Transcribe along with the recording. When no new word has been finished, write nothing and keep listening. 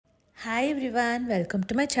Hi everyone, welcome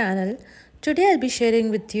to my channel. Today I'll be sharing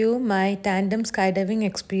with you my tandem skydiving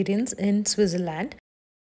experience in Switzerland.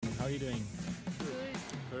 How are you doing? Good.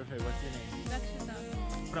 Perfect. What's your name? Rakshitha.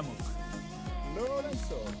 Pramuk.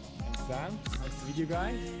 Lorenzo. And Sam. Nice to meet you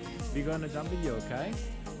guys. We're gonna jump with you, okay?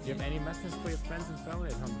 Do you have any messages for your friends and family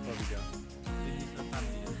at home before we go? We miss the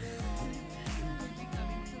family. We'll be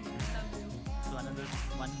coming to Istanbul. So another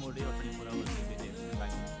one more day or 24 hours will be there. Back.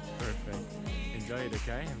 Perfect. Enjoy it,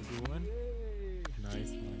 okay? Have a good one.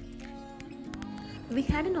 Nice. We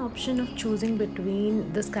had an option of choosing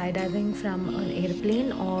between the skydiving from an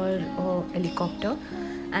airplane or a helicopter,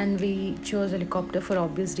 and we chose helicopter for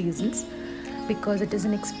obvious reasons because it is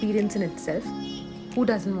an experience in itself. Who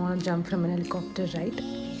doesn't want to jump from an helicopter, right?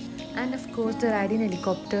 And of course, the ride in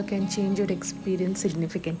helicopter can change your experience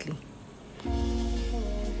significantly.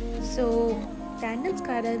 So, tandem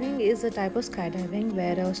skydiving is a type of skydiving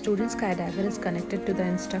where a student skydiver is connected to the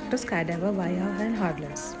instructor skydiver via an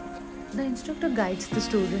harness. The instructor guides the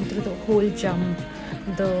student through the whole jump,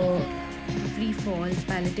 the free fall,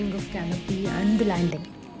 piloting of canopy, and the landing.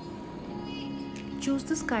 Choose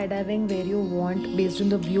the skydiving where you want based on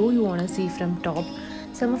the view you want to see from top.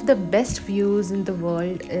 Some of the best views in the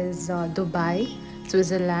world is Dubai,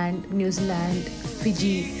 Switzerland, New Zealand,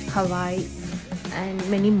 Fiji, Hawaii, and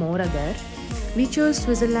many more are there. We chose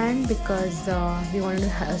Switzerland because we wanted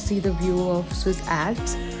to see the view of Swiss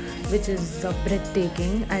Alps, which is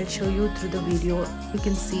breathtaking. I'll show you through the video. You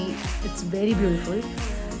can see it's very beautiful.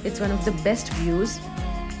 It's one of the best views.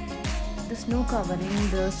 The snow covering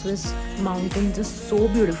the Swiss mountains is so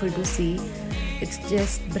beautiful to see. It's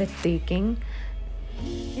just breathtaking.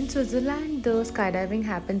 In Switzerland, the skydiving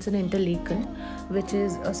happens in Interlaken, which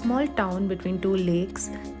is a small town between two lakes.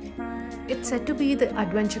 It's said to be the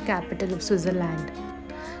adventure capital of Switzerland,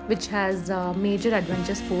 which has major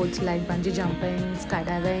adventure sports like bungee jumping,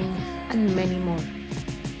 skydiving, and many more.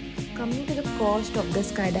 Coming to the cost of the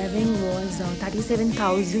skydiving was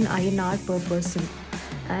 37,000 INR per person,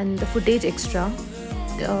 and the footage extra.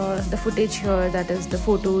 The footage here, that is the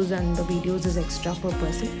photos and the videos, is extra per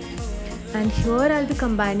person. And here I'll be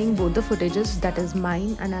combining both the footages, that is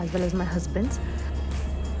mine and as well as my husband's.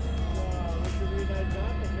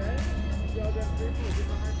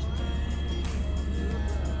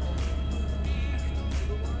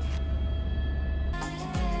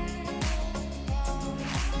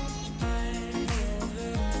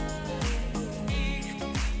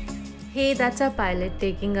 Hey, that's our pilot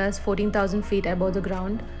taking us 14,000 feet above the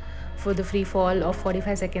ground for the free fall of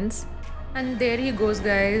 45 seconds. And there he goes,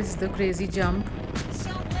 guys, the crazy jump.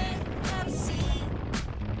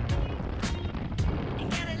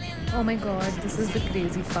 Oh my god, this is the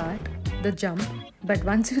crazy part, the jump. But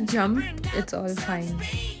once you jump, it's all fine.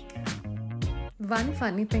 One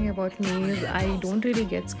funny thing about me is I don't really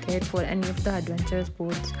get scared for any of the adventure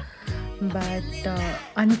sports, but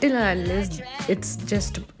until and unless it's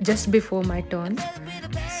just before my turn.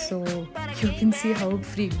 So you can see how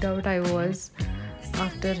freaked out I was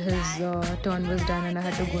after his turn was done and I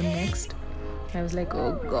had to go next. I was like,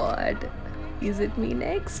 oh god, is it me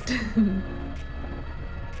next?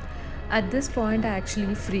 At this point, I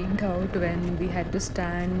actually freaked out when we had to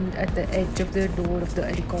stand at the edge of the door of the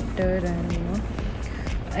helicopter, and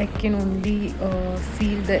I can only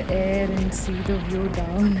feel the air and see the view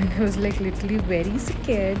down, and I was like literally very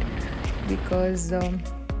scared because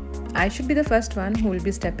I should be the first one who will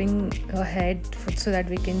be stepping ahead so that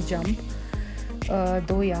we can jump.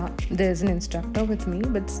 Though yeah, there's an instructor with me,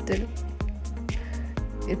 but still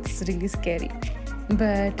it's really scary,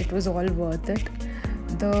 but it was all worth it.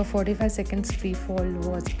 The 45 seconds free fall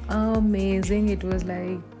was amazing. It was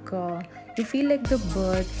like you feel like the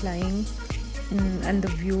bird flying, and the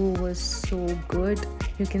view was so good.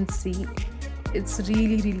 You can see it's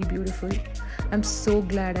really beautiful. I'm so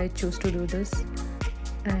glad I chose to do this,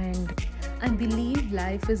 and I believe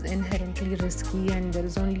life is inherently risky, and there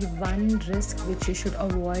is only one risk which you should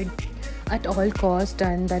avoid at all cost,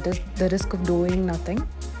 and that is the risk of doing nothing.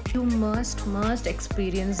 You must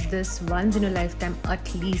experience this once in a lifetime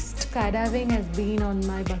at least. Skydiving has been on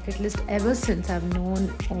my bucket list ever since I've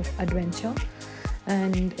known of adventure,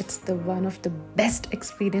 and it's the one of the best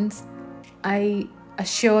experience. I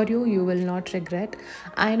assure you, you will not regret.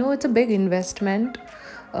 I know it's a big investment,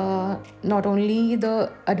 not only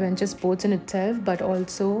the adventure sports in itself, but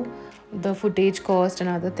also the footage cost and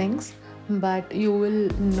other things, but you will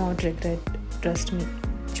not regret, trust me.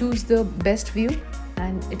 Choose the best view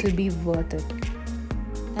and it'll be worth it.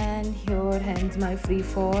 And here ends my free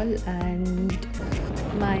fall, and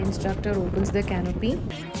my instructor opens the canopy.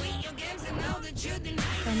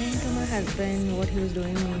 Coming to my husband, what he was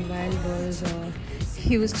doing meanwhile was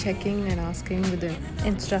He was checking and asking with the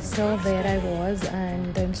instructor where I was,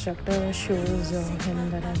 and the instructor shows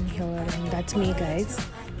him that I'm here, and that's me, guys.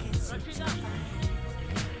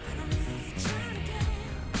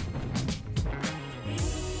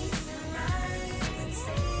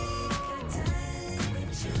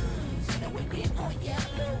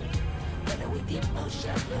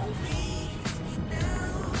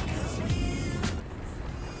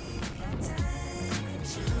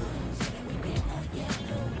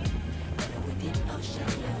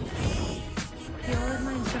 Here,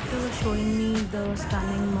 my instructor was showing me the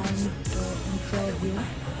stunning mount in Fairview.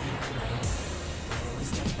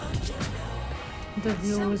 The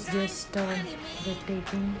view is just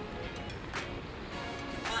breathtaking.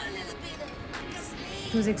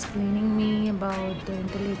 He was explaining me about the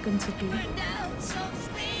Interlaken city.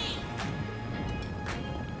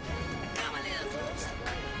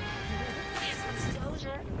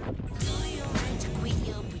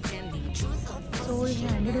 So he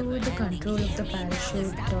handed over the control of the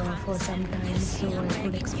parachute for some time so I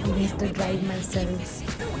could experience the drive myself.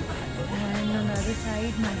 And on the other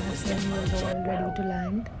side, my husband was all ready to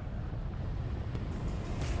land.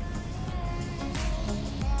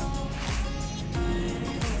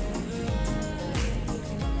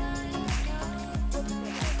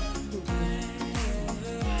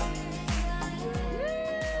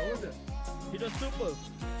 It was super.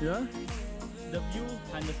 Yeah? The view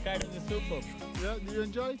and the skydiving is super. Yeah, do you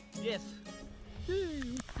enjoy? Yes.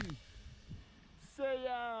 Say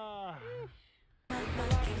yeah!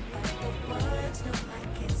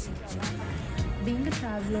 Being a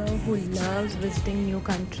traveler who loves visiting new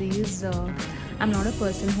countries, I'm not a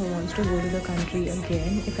person who wants to go to the country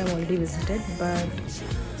again if I've already visited, but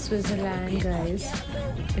Switzerland, guys,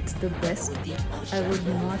 it's the best. I would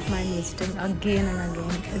not mind visiting again and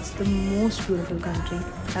again. It's the most beautiful country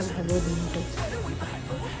I've ever been to.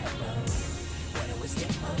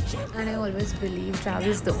 And I always believe travel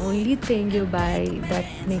is the only thing you buy that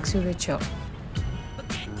makes you richer.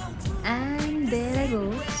 And there I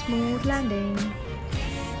go, smooth landing.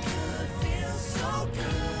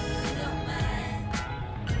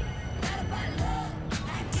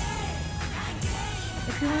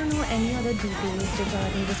 If you want to know any other details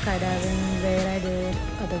regarding the skydiving, where I did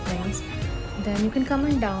other things, then you can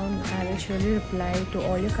comment down. I will surely reply to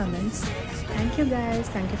all your comments. Thank you guys.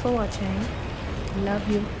 Thank you for watching. Love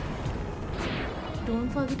you. Don't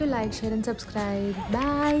forget to like, share and subscribe.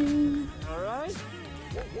 Bye. Alright?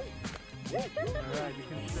 Alright, you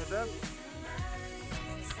can sit up.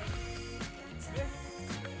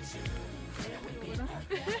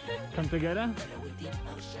 Come together.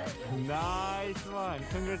 Nice one.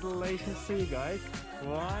 Congratulations to you guys.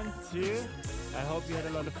 1, 2. I hope you had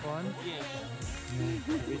a lot of fun. Yes.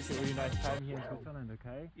 I wish you a really nice time here in Switzerland,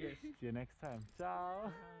 okay? Yes. See you next time.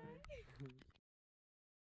 Ciao.